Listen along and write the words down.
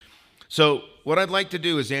So what I'd like to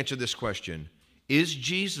do is answer this question. Is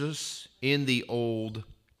Jesus in the Old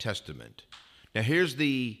Testament? Now here's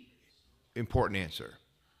the important answer.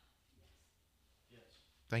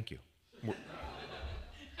 Thank you.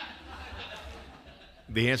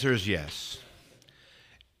 The answer is yes.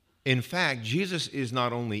 In fact, Jesus is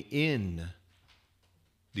not only in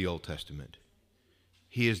the Old Testament,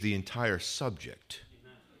 he is the entire subject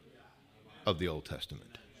of the Old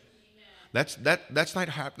Testament. That's not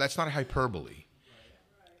hyperbole.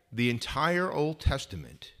 The entire Old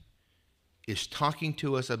Testament is talking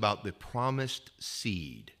to us about the promised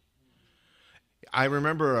seed. I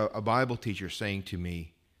remember a Bible teacher saying to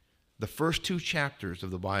me, the first 2 chapters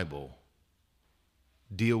of the Bible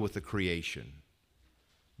deal with the creation.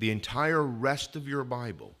 The entire rest of your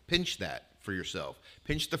Bible, pinch that for yourself.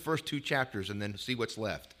 Pinch the first 2 chapters and then see what's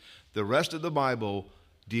left. The rest of the Bible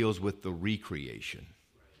deals with the recreation.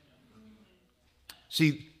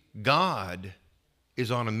 See, God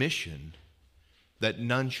is on a mission that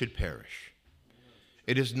none should perish.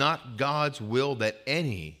 It is not God's will that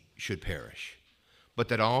any should perish, but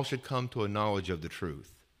that all should come to a knowledge of the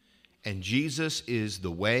truth. And Jesus is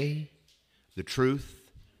the way, the truth,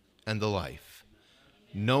 and the life.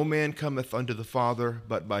 No man cometh unto the Father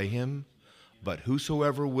but by him, but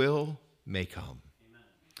whosoever will may come.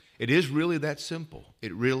 It is really that simple.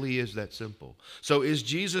 It really is that simple. So is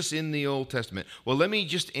Jesus in the Old Testament? Well, let me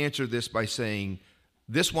just answer this by saying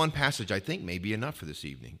this one passage I think may be enough for this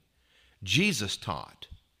evening. Jesus taught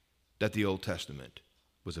that the Old Testament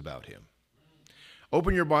was about him.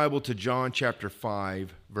 Open your Bible to John chapter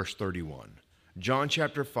 5, verse 31. John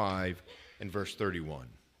chapter 5 and verse 31.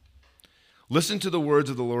 Listen to the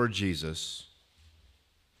words of the Lord Jesus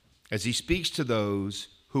as he speaks to those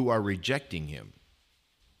who are rejecting him,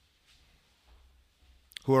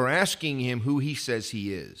 who are asking him who he says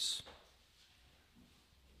he is.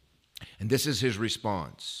 And this is his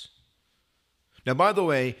response. Now, by the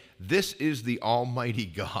way, this is the Almighty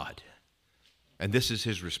God, and this is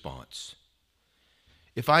his response.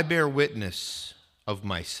 If I bear witness of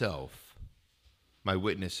myself, my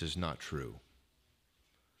witness is not true.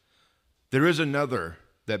 There is another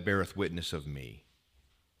that beareth witness of me,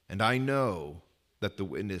 and I know that the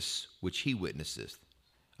witness which he witnesseth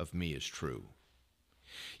of me is true.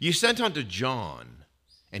 Ye sent unto John,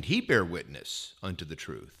 and he bare witness unto the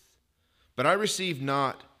truth. But I receive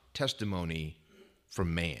not testimony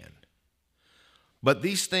from man. But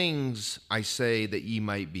these things I say that ye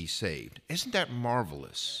might be saved. Isn't that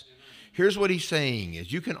marvelous? Here's what he's saying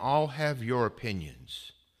is you can all have your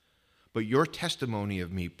opinions, but your testimony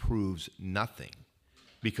of me proves nothing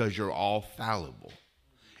because you're all fallible.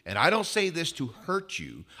 And I don't say this to hurt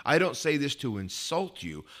you. I don't say this to insult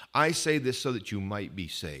you. I say this so that you might be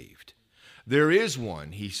saved. There is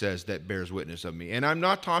one, he says, that bears witness of me. And I'm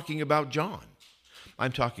not talking about John.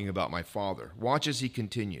 I'm talking about my Father. Watch as he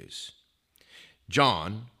continues.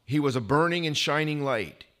 John, he was a burning and shining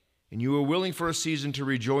light, and you were willing for a season to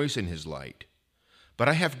rejoice in his light. But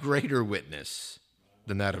I have greater witness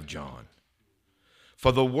than that of John.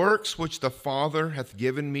 For the works which the Father hath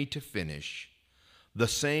given me to finish, the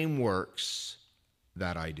same works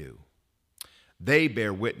that I do, they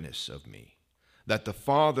bear witness of me, that the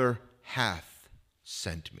Father hath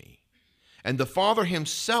sent me. And the Father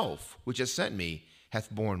himself, which has sent me, hath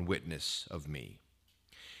borne witness of me.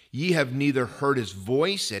 Ye have neither heard his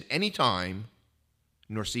voice at any time,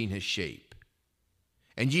 nor seen his shape.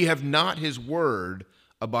 And ye have not his word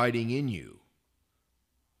abiding in you.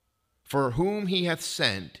 For whom he hath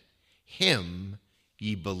sent, him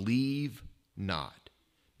ye believe not.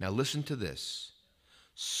 Now listen to this.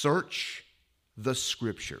 Search the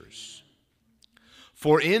Scriptures,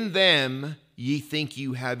 for in them ye think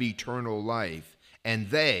you have eternal life, and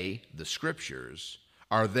they, the Scriptures,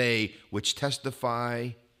 are they which testify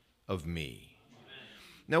of me.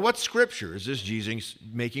 Now, what Scriptures is Jesus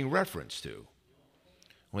making reference to?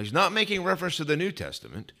 Well, he's not making reference to the New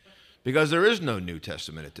Testament, because there is no New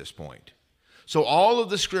Testament at this point. So all of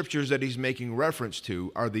the Scriptures that he's making reference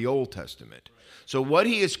to are the Old Testament. So what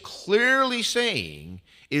he is clearly saying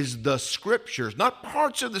is the Scriptures, not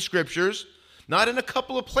parts of the Scriptures, not in a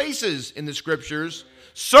couple of places in the Scriptures.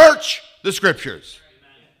 Search the Scriptures.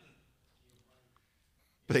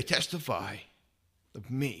 But they testify of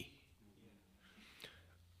me.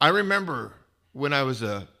 I remember when I was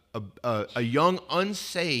a young,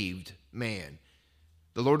 unsaved man,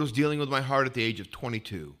 the Lord was dealing with my heart at the age of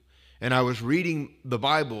 22, and I was reading the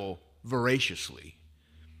Bible voraciously.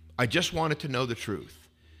 I just wanted to know the truth.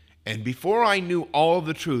 And before I knew all of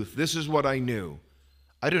the truth, this is what I knew.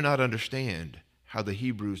 I do not understand how the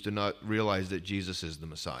Hebrews do not realize that Jesus is the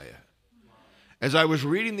Messiah. As I was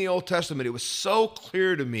reading the Old Testament, it was so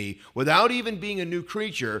clear to me, without even being a new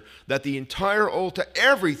creature, that the entire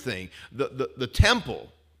everything, the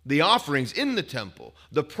temple, the offerings in the temple,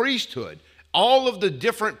 the priesthood, all of the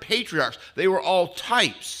different patriarchs, they were all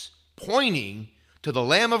types pointing to the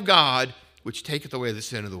Lamb of God, which taketh away the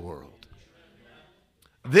sin of the world.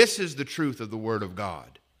 This is the truth of the Word of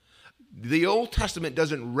God. The Old Testament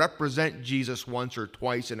doesn't represent Jesus once or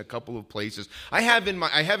twice in a couple of places. I have in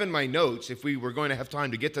my notes, if we were going to have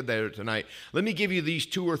time to get to there tonight, let me give you these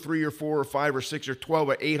 2 or 3 or 4 or 5 or 6 or 12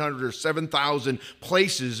 or 800 or 7,000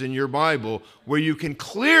 places in your Bible where you can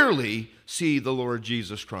clearly see the Lord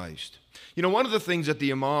Jesus Christ. You know, one of the things that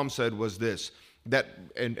the Imam said was this, that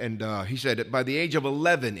he said that by the age of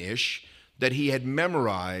 11-ish that he had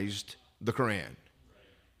memorized the Quran.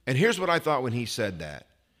 And here's what I thought when he said that.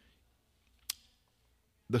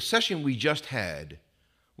 The session we just had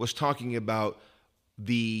was talking about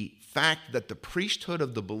the fact that the priesthood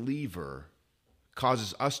of the believer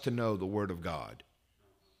causes us to know the Word of God.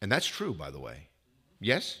 And that's true, by the way.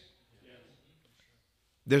 Yes?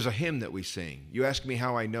 There's a hymn that we sing. You ask me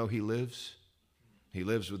how I know He lives? He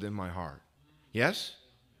lives within my heart. Yes?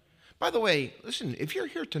 By the way, listen, if you're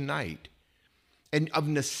here tonight, and of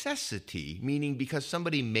necessity, meaning because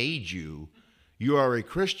somebody made you, you are a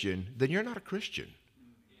Christian, then you're not a Christian.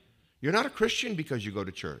 You're not a Christian because you go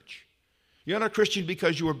to church. You're not a Christian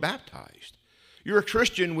because you were baptized. You're a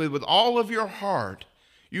Christian with all of your heart.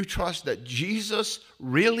 You trust that Jesus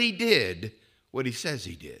really did what He says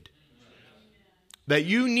He did. That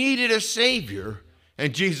you needed a Savior,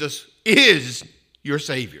 and Jesus is your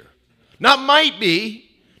Savior. Not might be,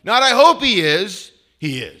 not I hope He is,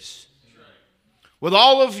 He is. With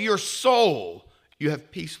all of your soul, you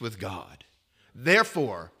have peace with God.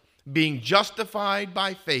 Therefore, being justified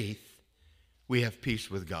by faith, we have peace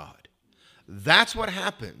with God. That's what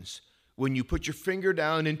happens when you put your finger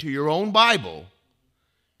down into your own Bible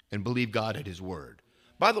and believe God at His Word.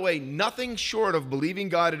 By the way, nothing short of believing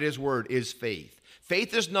God at His Word is faith.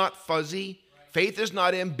 Faith is not fuzzy. Faith is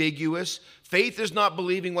not ambiguous. Faith is not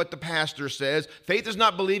believing what the pastor says. Faith is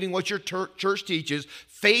not believing what your church teaches.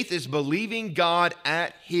 Faith is believing God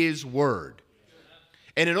at His Word.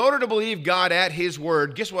 And in order to believe God at His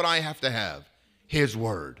Word, guess what I have to have? His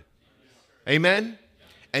Word. Amen?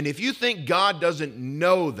 And if you think God doesn't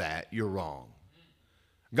know that, you're wrong.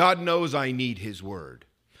 God knows I need His Word.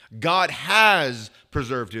 God has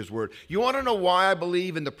preserved His Word. You want to know why I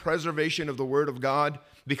believe in the preservation of the Word of God?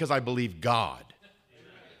 Because I believe God.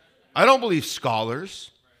 I don't believe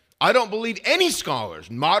scholars. I don't believe any scholars,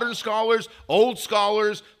 modern scholars, old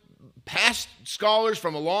scholars, past scholars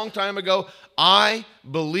from a long time ago. I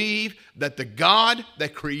believe that the God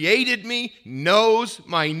that created me knows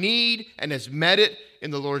my need and has met it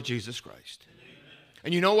in the Lord Jesus Christ.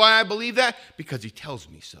 And you know why I believe that? Because He tells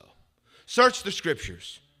me so. Search the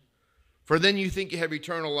Scriptures, for then you think you have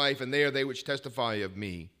eternal life, and they are they which testify of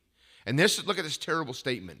me. And look at this terrible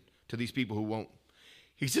statement to these people who won't.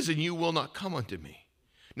 He says, and you will not come unto me.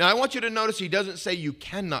 Now, I want you to notice He doesn't say you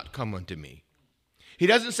cannot come unto me. He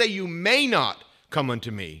doesn't say you may not come unto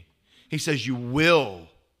me. He says you will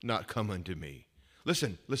not come unto me.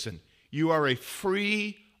 Listen. You are a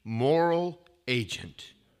free moral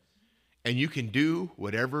agent, and you can do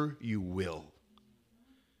whatever you will.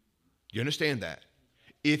 You understand that?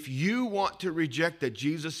 If you want to reject that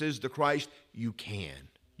Jesus is the Christ, you can.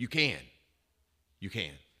 You can.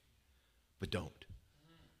 But don't.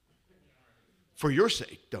 For your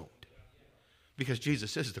sake, don't. Because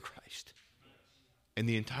Jesus is the Christ. And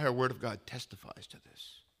the entire Word of God testifies to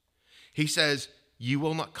this. He says, you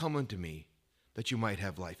will not come unto me that you might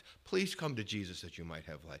have life. Please come to Jesus that you might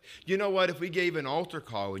have life. You know what? If we gave an altar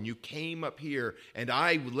call and you came up here and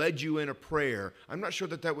I led you in a prayer, I'm not sure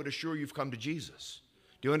that would assure you've come to Jesus.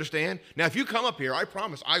 Do you understand? Now, if you come up here, I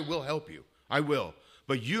promise I will help you. I will.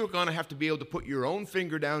 But you're going to have to be able to put your own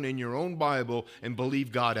finger down in your own Bible and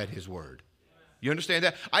believe God at His Word. You understand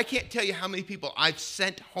that? I can't tell you how many people I've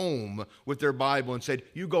sent home with their Bible and said,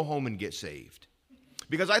 you go home and get saved.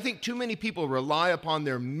 Because I think too many people rely upon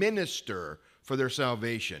their minister for their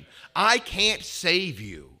salvation. I can't save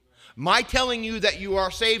you. My telling you that you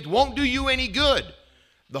are saved won't do you any good.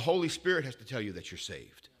 The Holy Spirit has to tell you that you're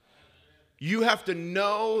saved. You have to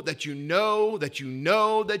know that you know that you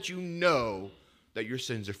know that you know that your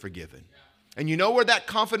sins are forgiven. And you know where that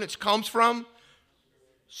confidence comes from?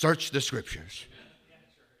 Search the Scriptures.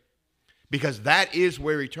 Because that is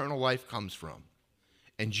where eternal life comes from.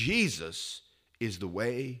 And Jesus is the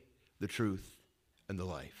way, the truth, and the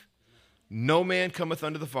life. No man cometh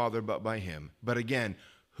unto the Father but by Him. But again,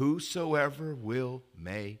 whosoever will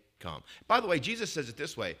may come. By the way, Jesus says it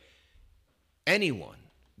this way. anyone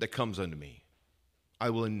that comes unto me, I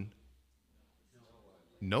will in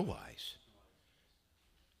no wise.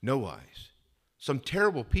 No wise. Some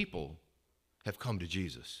terrible people have come to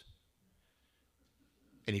Jesus,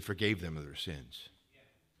 and he forgave them of their sins.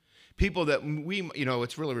 People that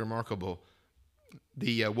it's really remarkable.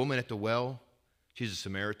 The woman at the well, she's a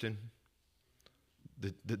Samaritan.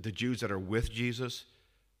 The Jews that are with Jesus,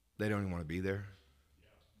 they don't even want to be there.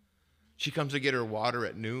 She comes to get her water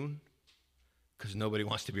at noon because nobody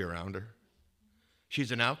wants to be around her.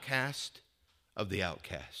 She's an outcast of the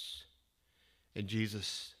outcasts. And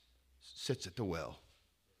Jesus sits at the well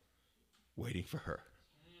waiting for her.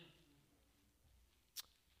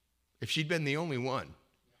 If she'd been the only one,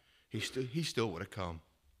 he still would have come.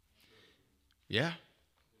 Yeah?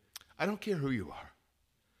 I don't care who you are.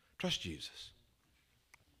 Trust Jesus.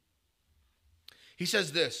 He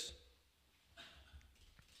says this,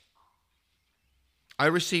 I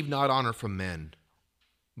receive not honor from men,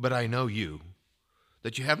 but I know you,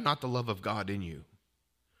 that you have not the love of God in you.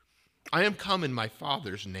 I am come in my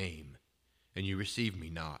Father's name, and you receive me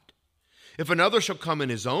not. If another shall come in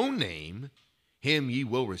his own name, him ye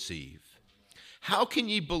will receive. How can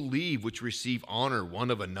ye believe which receive honor one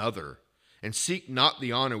of another, and seek not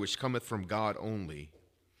the honor which cometh from God only?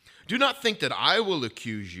 Do not think that I will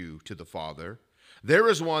accuse you to the Father. There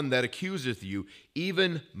is one that accuseth you,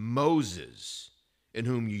 even Moses, in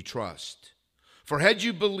whom ye trust. For had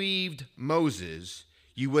you believed Moses,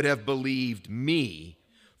 you would have believed me,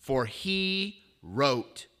 for he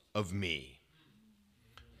wrote of me.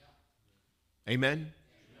 Amen?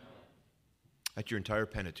 That's your entire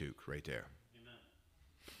Pentateuch right there. Amen.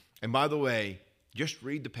 And by the way, just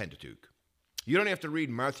read the Pentateuch. You don't have to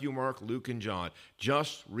read Matthew, Mark, Luke, and John.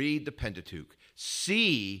 Just read the Pentateuch.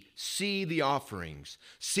 See the offerings.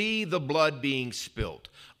 See the blood being spilt.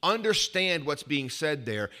 Understand what's being said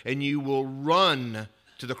there, and you will run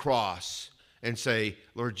to the cross and say,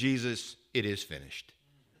 Lord Jesus, it is finished.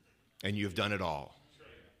 And you have done it all.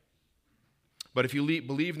 But if you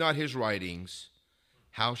believe not his writings,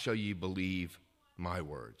 how shall ye believe my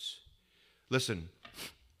words? Listen,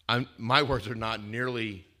 my words are not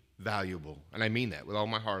nearly valuable. And I mean that with all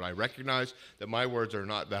my heart. I recognize that my words are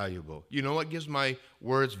not valuable. You know what gives my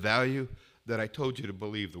words value? That I told you to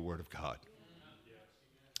believe the word of God.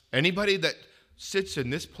 Anybody that sits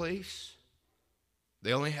in this place,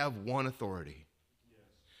 they only have one authority.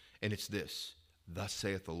 And it's this, thus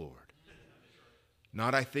saith the Lord.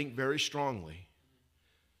 Not I think very strongly.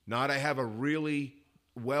 Not I have a really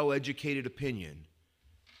well-educated opinion.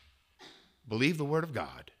 Believe the word of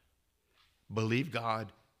God. Believe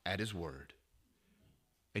God at his word.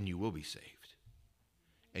 And you will be saved.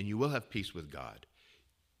 And you will have peace with God.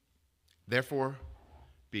 Therefore,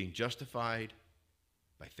 being justified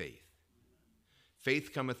by faith.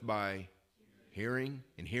 Faith cometh by hearing,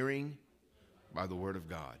 and hearing by the word of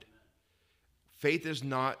God. Faith is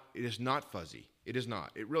not fuzzy. It is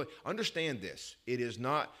not. It really, understand this. It is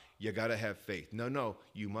not, you got to have faith. No,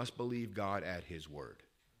 you must believe God at his word.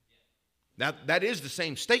 That is the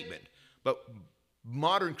same statement, but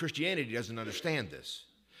modern Christianity doesn't understand this.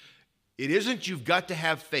 It isn't you've got to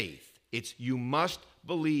have faith. It's you must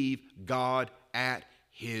believe God at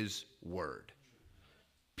his word.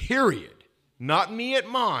 Period. Not me at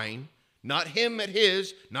mine, not him at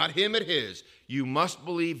his, not him at his. You must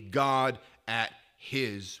believe God at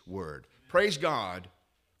his word. Praise God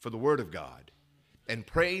for the word of God. And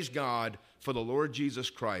praise God for the Lord Jesus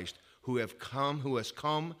Christ who has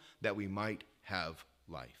come that we might have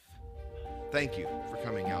life. Thank you for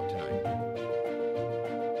coming out tonight.